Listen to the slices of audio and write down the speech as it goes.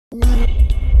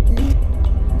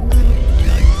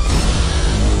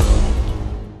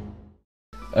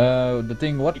The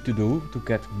thing what to do to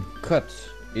get cut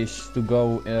is to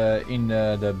go in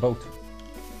the boat.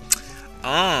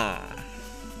 Ah.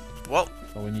 Well.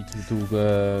 So we need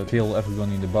to kill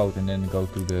everyone in the boat and then go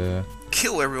to the...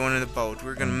 Kill everyone in the boat.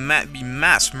 We're gonna be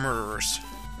mass murderers.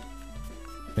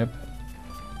 Yep.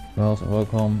 Well,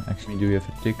 welcome. Actually, do you have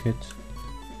a ticket?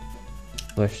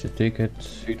 Flash the ticket.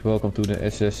 Sweet welcome to the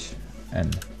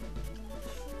SSN.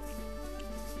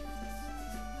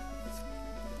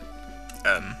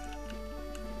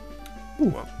 Ooh,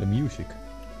 Whoa. the music.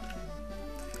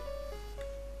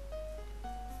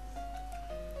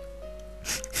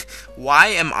 Why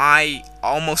am I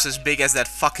almost as big as that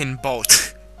fucking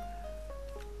boat?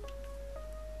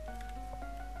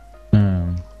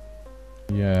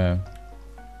 Yeah.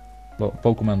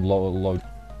 Pokemon load.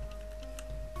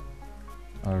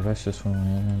 Our restless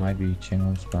from might be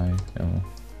challenged by.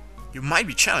 You might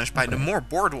be challenged by the more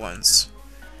bored ones.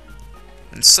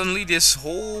 And suddenly this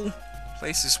whole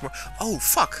place is more. Oh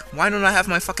fuck! Why don't I have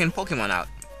my fucking Pokemon out?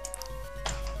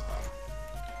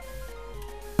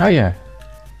 Oh yeah.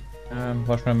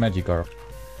 What's my Magikarp?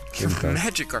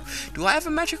 Magikarp. Do I have a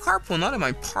Magikarp? Well, not in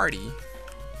my party.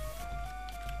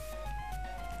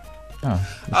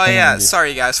 Oh yeah,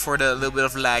 sorry guys for the little bit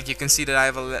of lag. You can see that I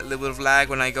have a little bit of lag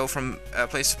when I go from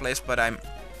place to place, but I'm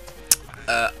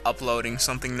uploading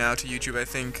something now to YouTube, I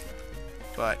think.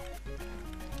 But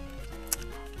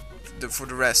for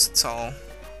the rest, it's all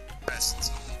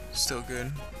still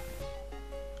good.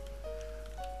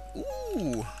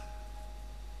 Ooh.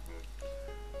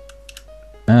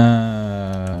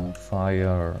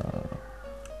 Fire.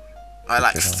 I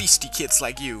like feisty kids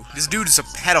like you. This dude is a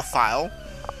pedophile.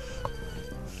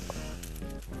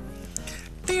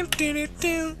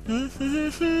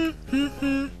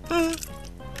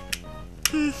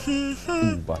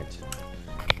 Ooh, bite.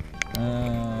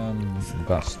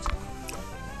 Gust.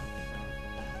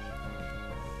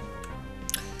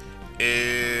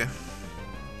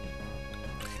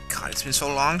 God, it's been so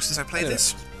long since I played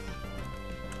this.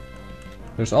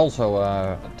 There's also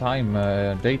a time,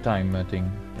 daytime thing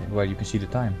where you can see the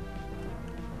time.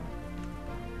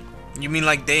 You mean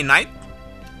like day night?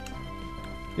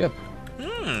 Yep.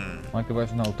 Like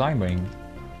there's no timing.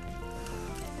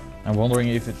 I'm wondering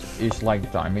if it is like the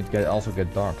time. It also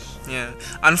get darks. Yeah.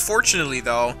 Unfortunately,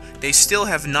 though, they still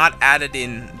have not added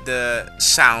in the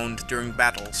sound during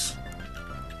battles.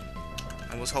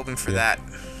 I was hoping for that.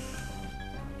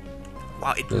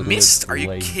 Wow, it missed? Are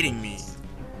you kidding me?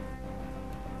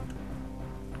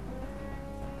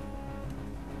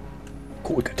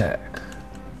 Quick attack.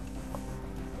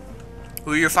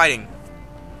 Who are you fighting?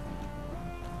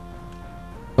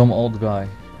 Some old guy.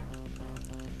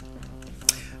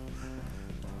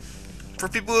 For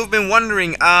people who've been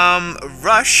wondering,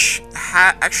 Rush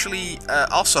actually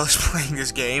also is playing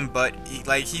this game, but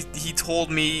he told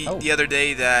me the other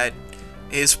day that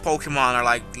his Pokemon are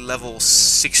like level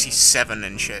 67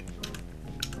 and shit.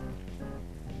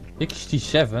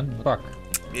 67? Fuck.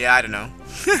 Yeah, I don't know.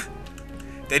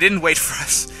 They didn't wait for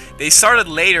us. They started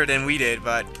later than we did,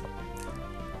 but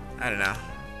I don't know.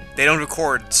 They don't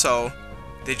record, so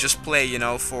they just play, you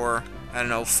know, for, I don't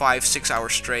know, 5-6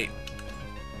 hours straight.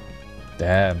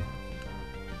 Damn.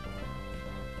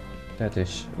 That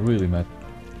is really mad.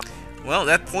 Well,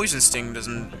 that poison sting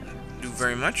doesn't do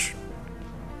very much.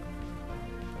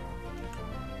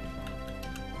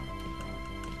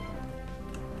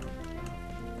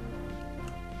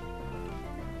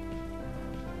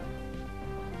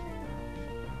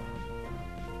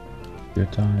 You're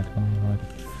tired,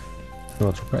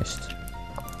 go to rest.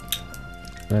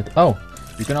 But oh,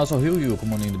 you can also heal you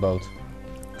Pokemon in the boat.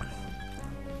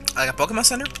 Like a Pokemon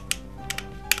Center?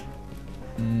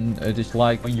 It is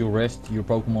like when you rest, your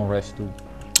Pokemon rest too.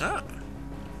 Ah.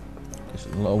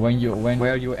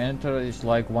 Where you enter is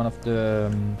like one of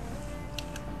the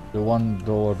one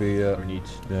door we need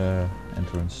the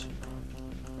entrance.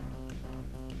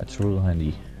 That's real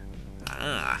handy.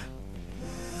 Ah.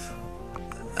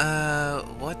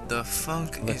 What the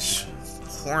fuck is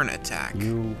horn attack?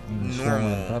 You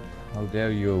normal. Up. How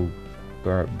dare you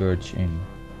birch in?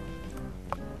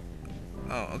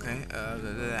 Oh, okay.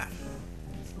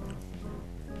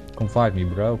 Come fight me,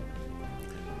 bro.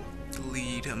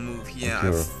 Delete a move. Yeah.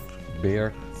 You're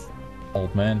bear,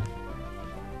 old man.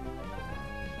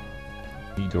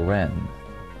 Need a ran.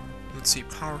 Let's see.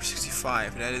 Power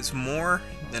 65. That is more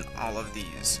than all of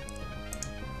these.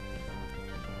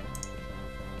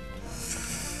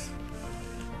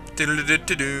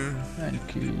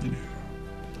 Thank you.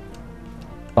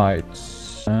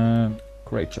 Fights.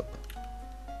 Great job.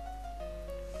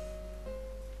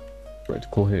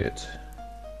 Critical hit.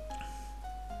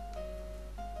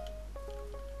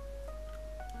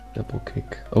 Double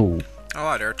kick. Oh.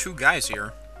 Oh, there are 2 guys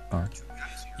here. Oh.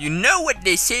 You know what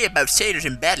they say about sailors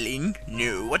in battling?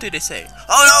 No. What did they say?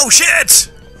 Oh no,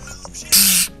 shit!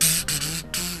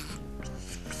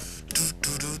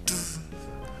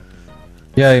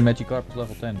 Yay, Magikarp is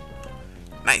level 10.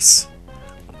 Nice.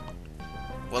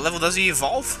 What level does he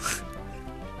evolve?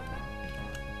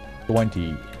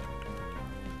 20.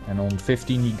 And on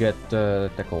 15 he get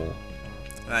tackle.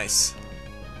 Nice.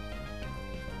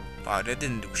 Wow, that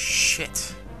didn't do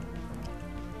shit.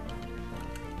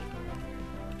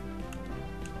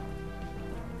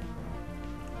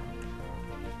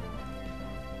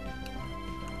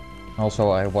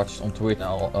 Also, I watched on Twitter.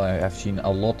 I have seen a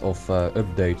lot of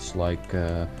updates, like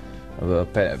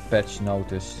patch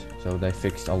notice. So they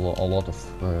fixed a lot of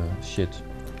shit.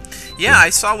 Yeah,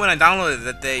 I saw when I downloaded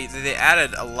that they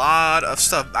added a lot of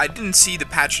stuff. I didn't see the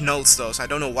patch notes though, so I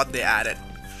don't know what they added.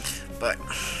 But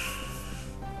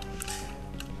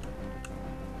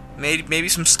maybe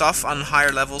some stuff on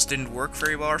higher levels didn't work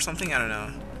very well or something. I don't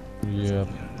know. Yeah.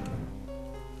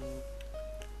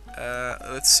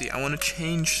 Let's see. I want to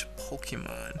change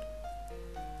Pokemon.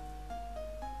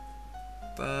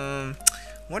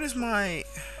 What is my?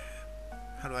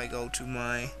 How do I go to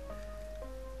my?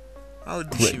 Oh,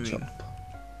 Great job.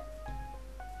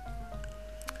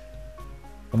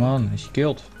 Come on, is he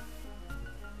killed?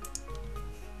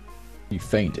 He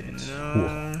fainted. No.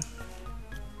 Whoa.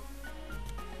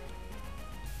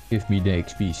 Give me the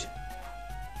XP's.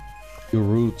 You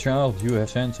rude child, you have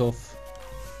sense of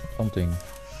something.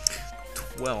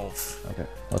 12. Okay,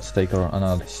 let's take our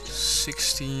analyst.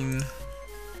 16.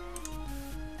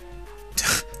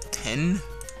 10?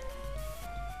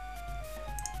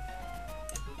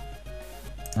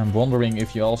 I'm wondering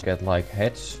if you also get like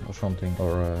hats or something,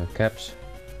 or caps.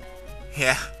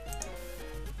 Yeah.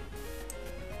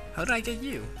 How did I get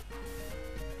you?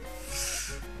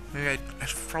 Maybe I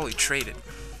should probably trade it.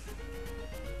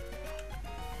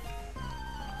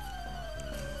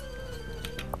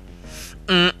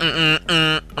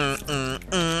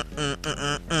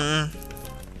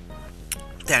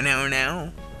 Down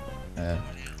now.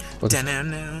 Down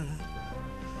now.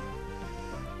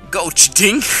 Go,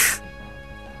 Ching!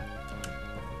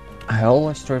 I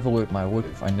always travel with my whip.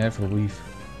 I never leave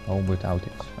home without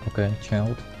it. Okay,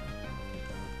 child.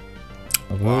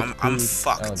 Well, I'm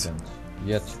fucked. Elegant,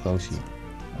 yet cozy.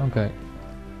 Okay.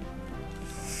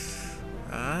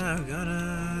 I'm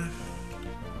gonna...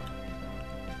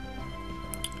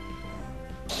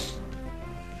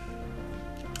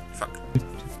 Fuck.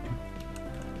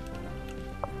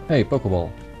 Hey, Pokeball.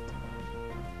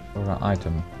 Or an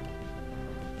item.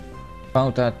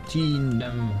 Found that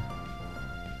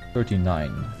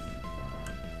T39.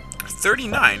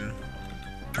 39?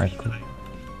 I could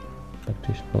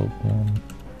practice Pokemon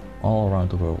all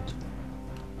around the world.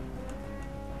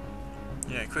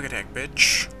 Yeah, quick attack,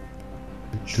 bitch.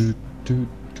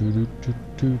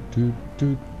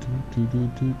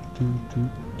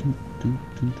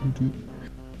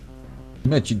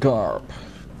 Magikarp.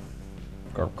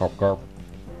 Garp.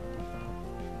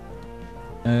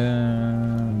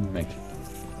 Make.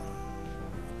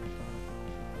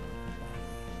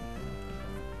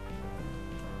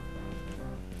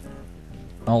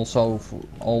 Also,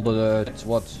 all that's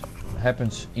what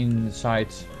happens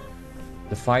inside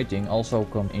the fighting also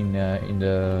come in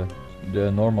the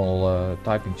normal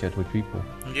typing chat with people.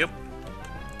 Yep.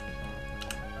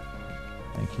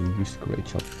 Thank you. You used a great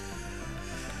job.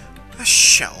 A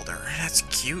shelter. That's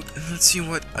cute. Let's see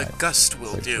what a gust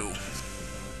will do.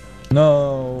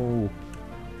 No.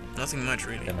 Nothing much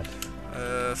really. Damn it.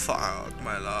 Fuck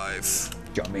my life.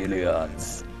 Chameleon.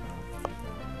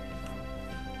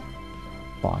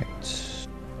 Fight.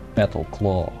 Metal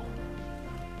Claw.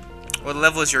 What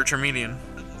level is your Charmeleon?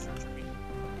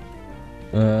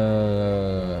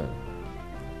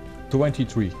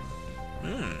 23.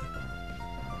 Hmm.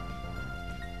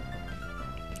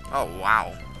 Oh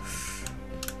wow.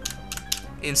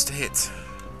 Insta hit.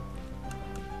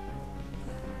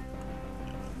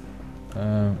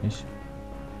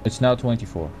 It's now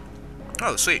 24.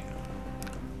 Oh sweet.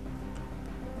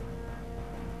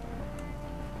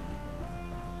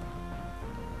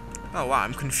 Oh wow,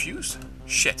 I'm confused.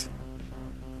 Shit.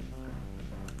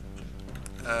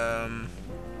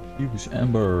 Use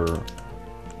Ember.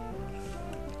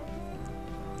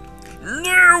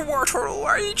 No, Wartortle,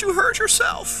 why did you hurt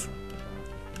yourself?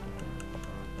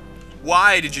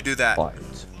 Why did you do that?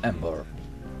 Fight Ember.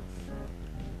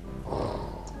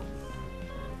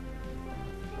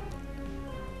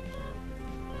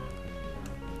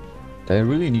 They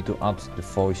really need to add the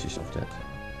voices of that.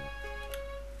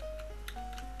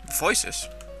 Voices?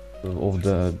 of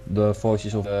the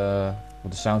voices of the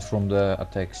sounds from the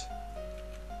attacks.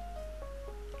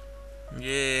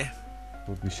 Yeah.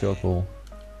 Would be so cool.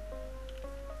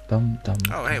 Dum dum.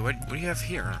 Oh, hey, what do you have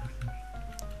here?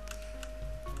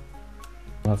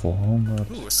 Level home.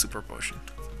 Ooh, a super potion.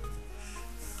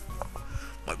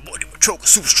 My body Machoke is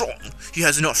super strong. He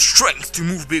has enough strength to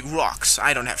move big rocks.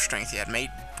 I don't have strength yet, mate.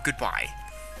 Goodbye.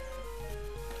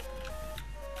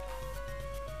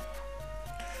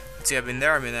 Let's see, I've been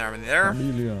there, I've been there, I've been there.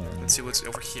 Chameleon. Let's see what's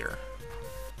over here.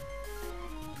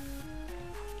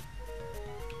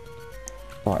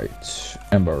 Fight.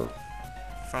 Ember.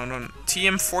 Found one.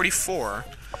 TM44.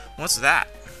 What's that?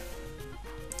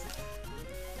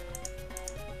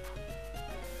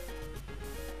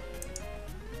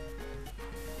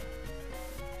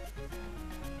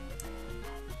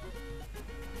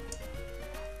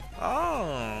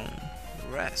 Oh,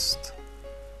 rest.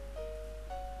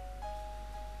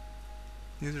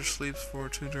 User sleeps for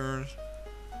 2 turns.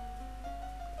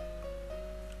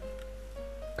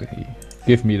 Okay.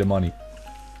 Give me the money.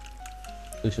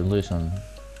 Listen.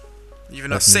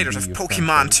 Even us satyrs have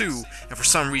Pokemon too, and for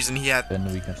some reason he had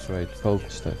Then we can trade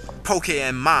Poke stuff.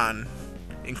 PokéMMO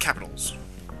in capitals.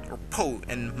 Or Po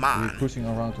and We're Man. pushing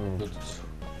around the world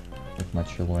with my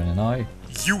children and I.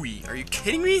 Yui, are you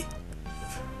kidding me?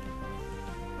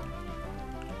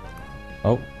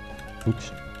 Oh,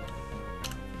 oops.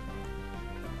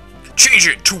 Change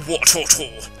it to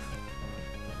Watertle!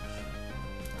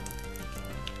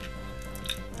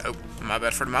 Oh, my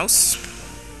bad for the mouse.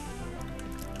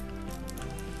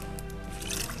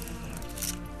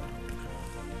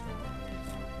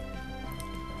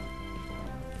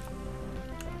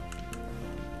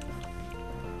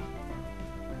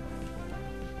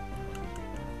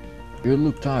 You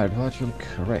look tired, why don't you look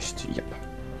rest? Yep.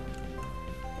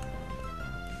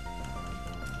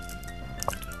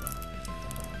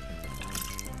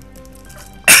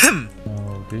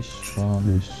 Oh, this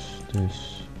one,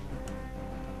 this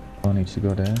one needs to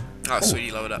go there. Oh, sweet,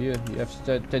 you load up. Here, you have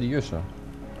Teddiursa.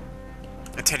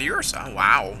 A Teddiursa?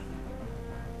 Wow.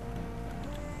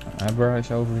 Abra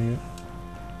is over here.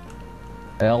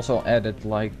 I also added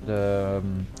like the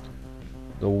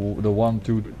 1,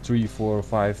 2, 3, 4,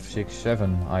 5, 6,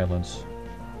 7 islands.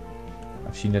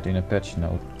 I've seen that in a patch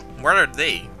note. Where are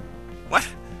they? What?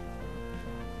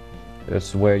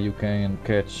 That's where you can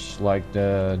catch like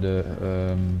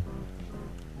how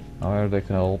are they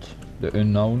called? The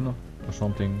unknown or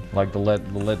something like the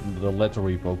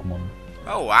leathery Pokemon.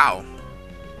 Oh wow.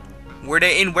 Were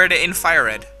they in Fire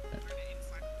Red?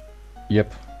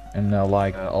 Yep, and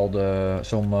like all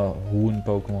some Hoon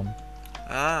Pokemon.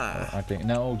 Ah. I think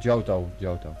no Johto.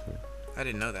 I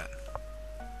didn't know that.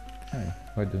 Hey,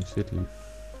 why don't sit leave?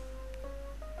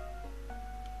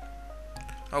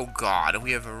 Oh god,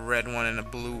 we have a red one and a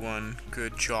blue one.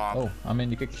 Good job. Oh, I'm in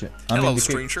the kitchen. Hello,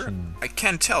 stranger. I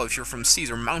can't tell if you're from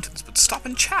seas or mountains, but stop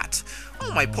and chat.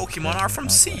 All my Pokemon are from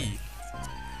sea.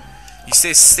 You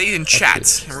stay in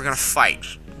chat, and we're gonna fight.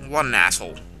 What an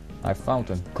asshole. I found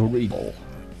a gray ball.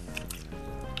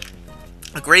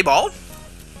 A gray ball?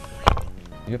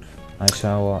 Yep. I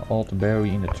saw Alt Berry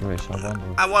in the trash.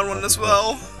 I want one as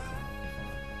well.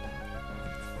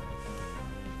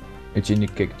 It's in the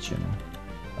kitchen.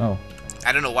 Oh.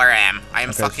 I don't know where I am. I am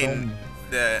Okay, fucking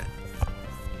the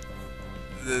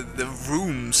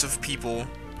rooms of people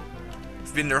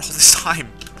who've been there all this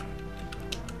time.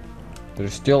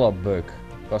 There's still a bug.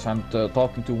 Because I'm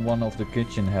talking to one of the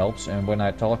kitchen helps, and when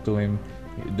I talk to him,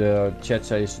 the chat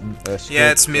says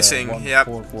yeah, it's missing. 1, Yep.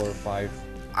 4, 4, 5.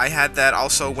 I had that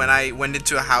also when I went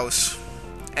into a house,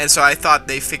 and so I thought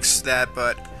they fixed that,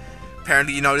 but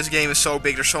apparently, you know, this game is so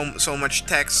big. There's so much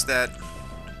text that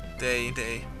they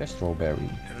Strawberry.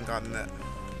 haven't gotten that.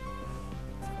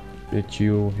 Did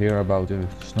you hear about the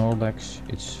Snorlax?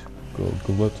 It's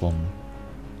glutton.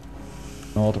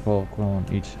 Not a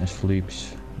Pokemon eats and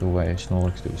sleeps the way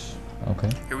Snorlax does. Okay.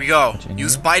 Here we go.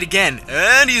 Use here? bite again,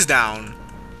 and he's down.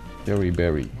 Cherry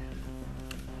berry.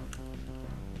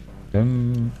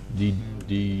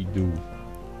 Dee-dee-doo.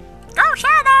 Go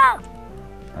Shadow!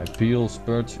 I peel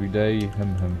spurts every day.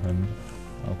 Hum.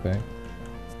 Okay.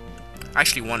 I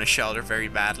actually want a shelter very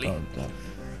badly. Oh, that.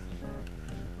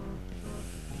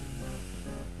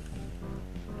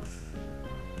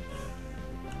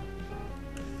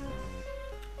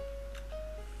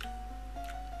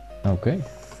 Okay.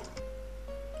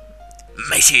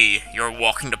 Matey, you're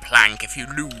walking the plank if you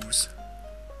lose.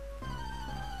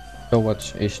 So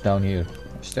what is down here?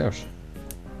 Stairs.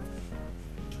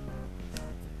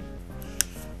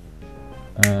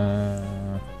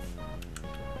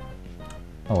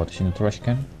 Oh, what is in the trash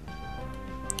can?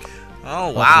 Oh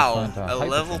let's wow, find a a hyper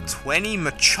level thing. 20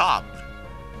 Machop.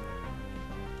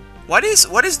 What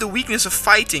is the weakness of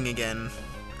fighting again?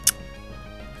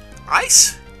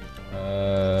 Ice?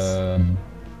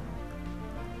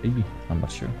 Maybe, I'm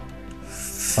not sure.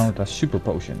 Found a super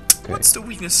potion. Okay. What's the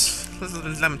weakness?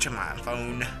 Let me check my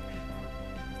phone.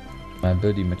 My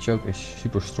buddy Machoke is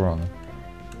super strong.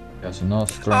 He has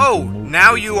enough strength to Oh, move.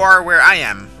 now you are where I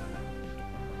am.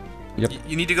 Yep.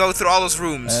 You need to go through all those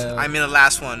rooms. I'm in the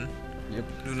last one. Yep.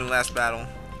 Doing the last battle.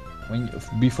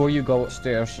 Before you go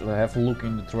upstairs, have a look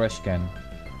in the trash can.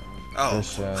 Oh.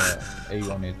 There's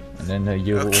A on it, and then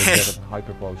you will get a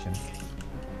hyper potion.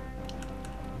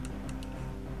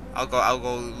 I'll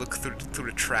go look through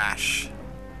the trash.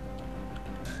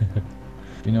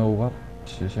 You know what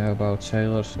they say about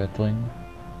sailors battling?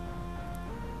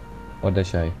 What they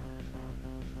say?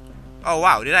 Oh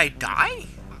wow, did I die?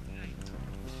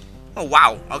 Oh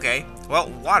wow, okay. Well,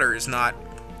 water is not...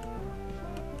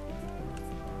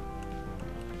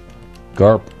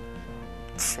 Garp.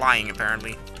 flying,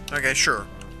 apparently. Okay, sure.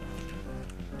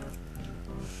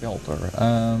 Shelter.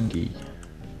 Key.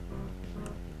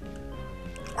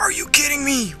 Are you kidding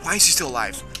me? Why is he still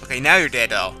alive? Okay, now you're dead,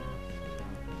 though.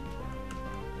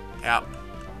 Yep.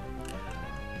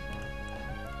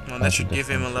 Well, that should give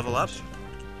him a level up.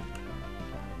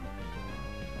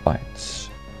 Bites.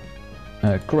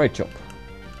 Great job.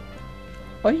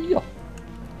 Hiya.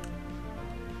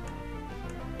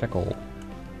 Tackle.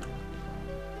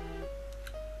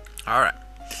 Alright.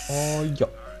 Oh yeah.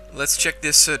 Let's check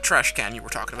this trash can you were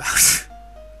talking about.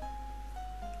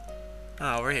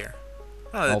 Oh, over here.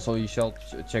 Oh, Also, you shall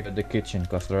check the kitchen,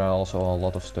 because there are also a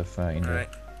lot of stuff in there. right.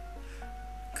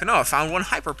 No, I found one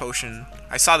hyper potion.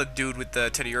 I saw the dude with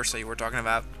the Teddy Ursa you were talking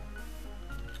about.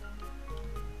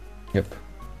 Yep.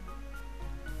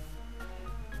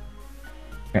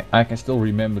 Okay, I can still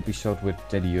remember the episode with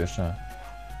Teddy Ursa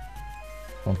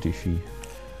on TV.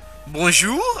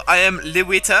 Bonjour, I am le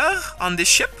waiter on this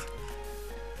ship.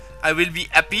 I will be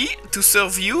happy to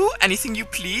serve you anything you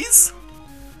please.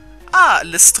 Ah,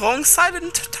 the strong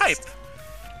silent type.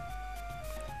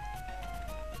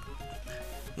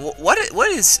 What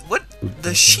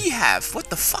does she have? What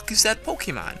the fuck is that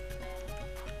Pokemon?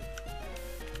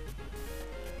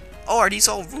 Oh, are these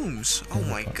all rooms? Oh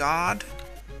my god.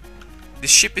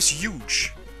 This ship is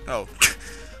huge. Oh,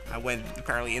 I went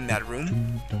apparently in that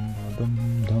room.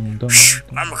 Shh,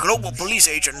 I'm a global police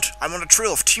agent. I'm on the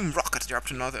trail of Team Rocket. They're up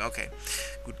to nothing. Okay,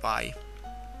 goodbye.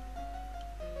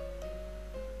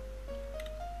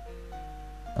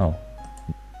 Oh.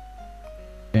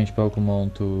 Change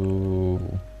Pokemon to...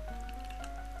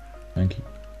 Mankey.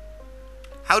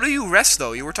 How do you rest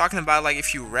though? You were talking about like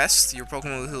if you rest, your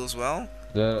Pokemon will heal as well?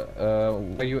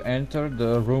 Where you enter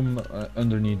the room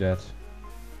underneath that.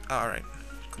 Oh, alright.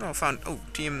 No, I found... Oh,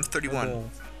 Team 31.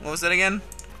 What was that again?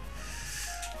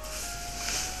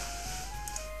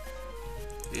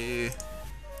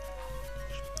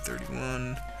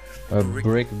 31.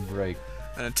 Break.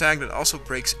 An attack that also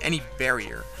breaks any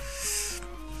barrier.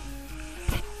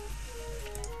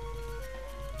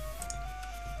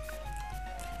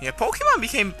 Yeah, Pokemon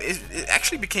it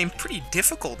actually became pretty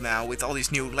difficult now with all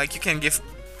these new, like, you can give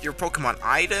your Pokemon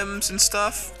items and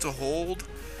stuff to hold.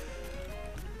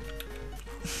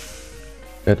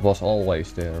 It was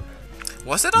always there.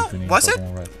 Was it all? Was it?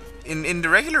 Red. In the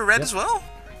regular red as well?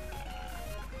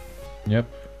 Yep.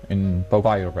 In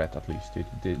Fire Red at least.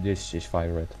 This is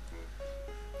Fire Red.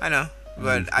 I know,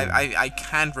 but I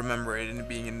can't remember it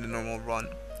being in the normal run.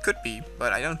 Could be,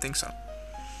 but I don't think so.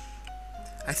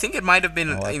 I think it might have been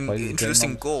introduced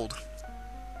in Gold.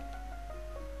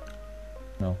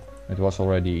 No, it was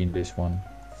already in this one.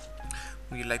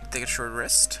 Would you like to take a short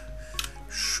rest?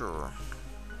 Sure.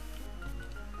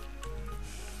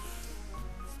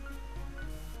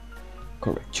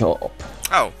 Correct job.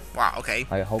 Oh, wow, okay.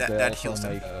 I hope they that also heals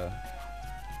them. make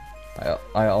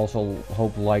I also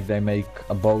hope like they make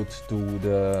a boat to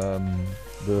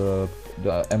the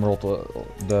Emerald,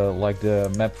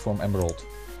 the map from Emerald.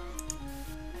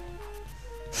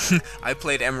 I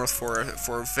played Emerald for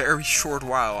a very short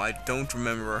while. I don't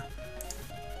remember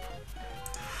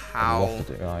I loved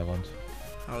the island.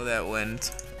 How that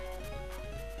went.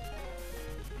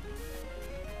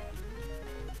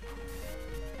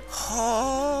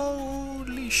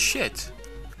 Holy shit.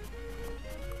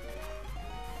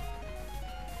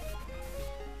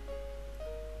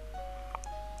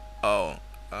 Oh,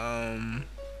 I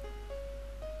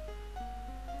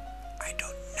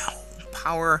don't know.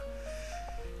 Power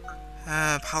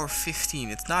 15.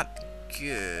 It's not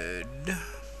good.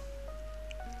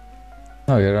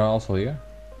 Oh, you're also here?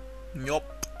 Yup.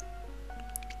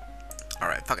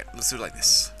 Alright, fuck it. Let's do it like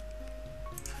this.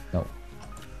 No.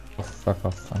 Oh, fuck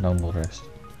off, I no more rest.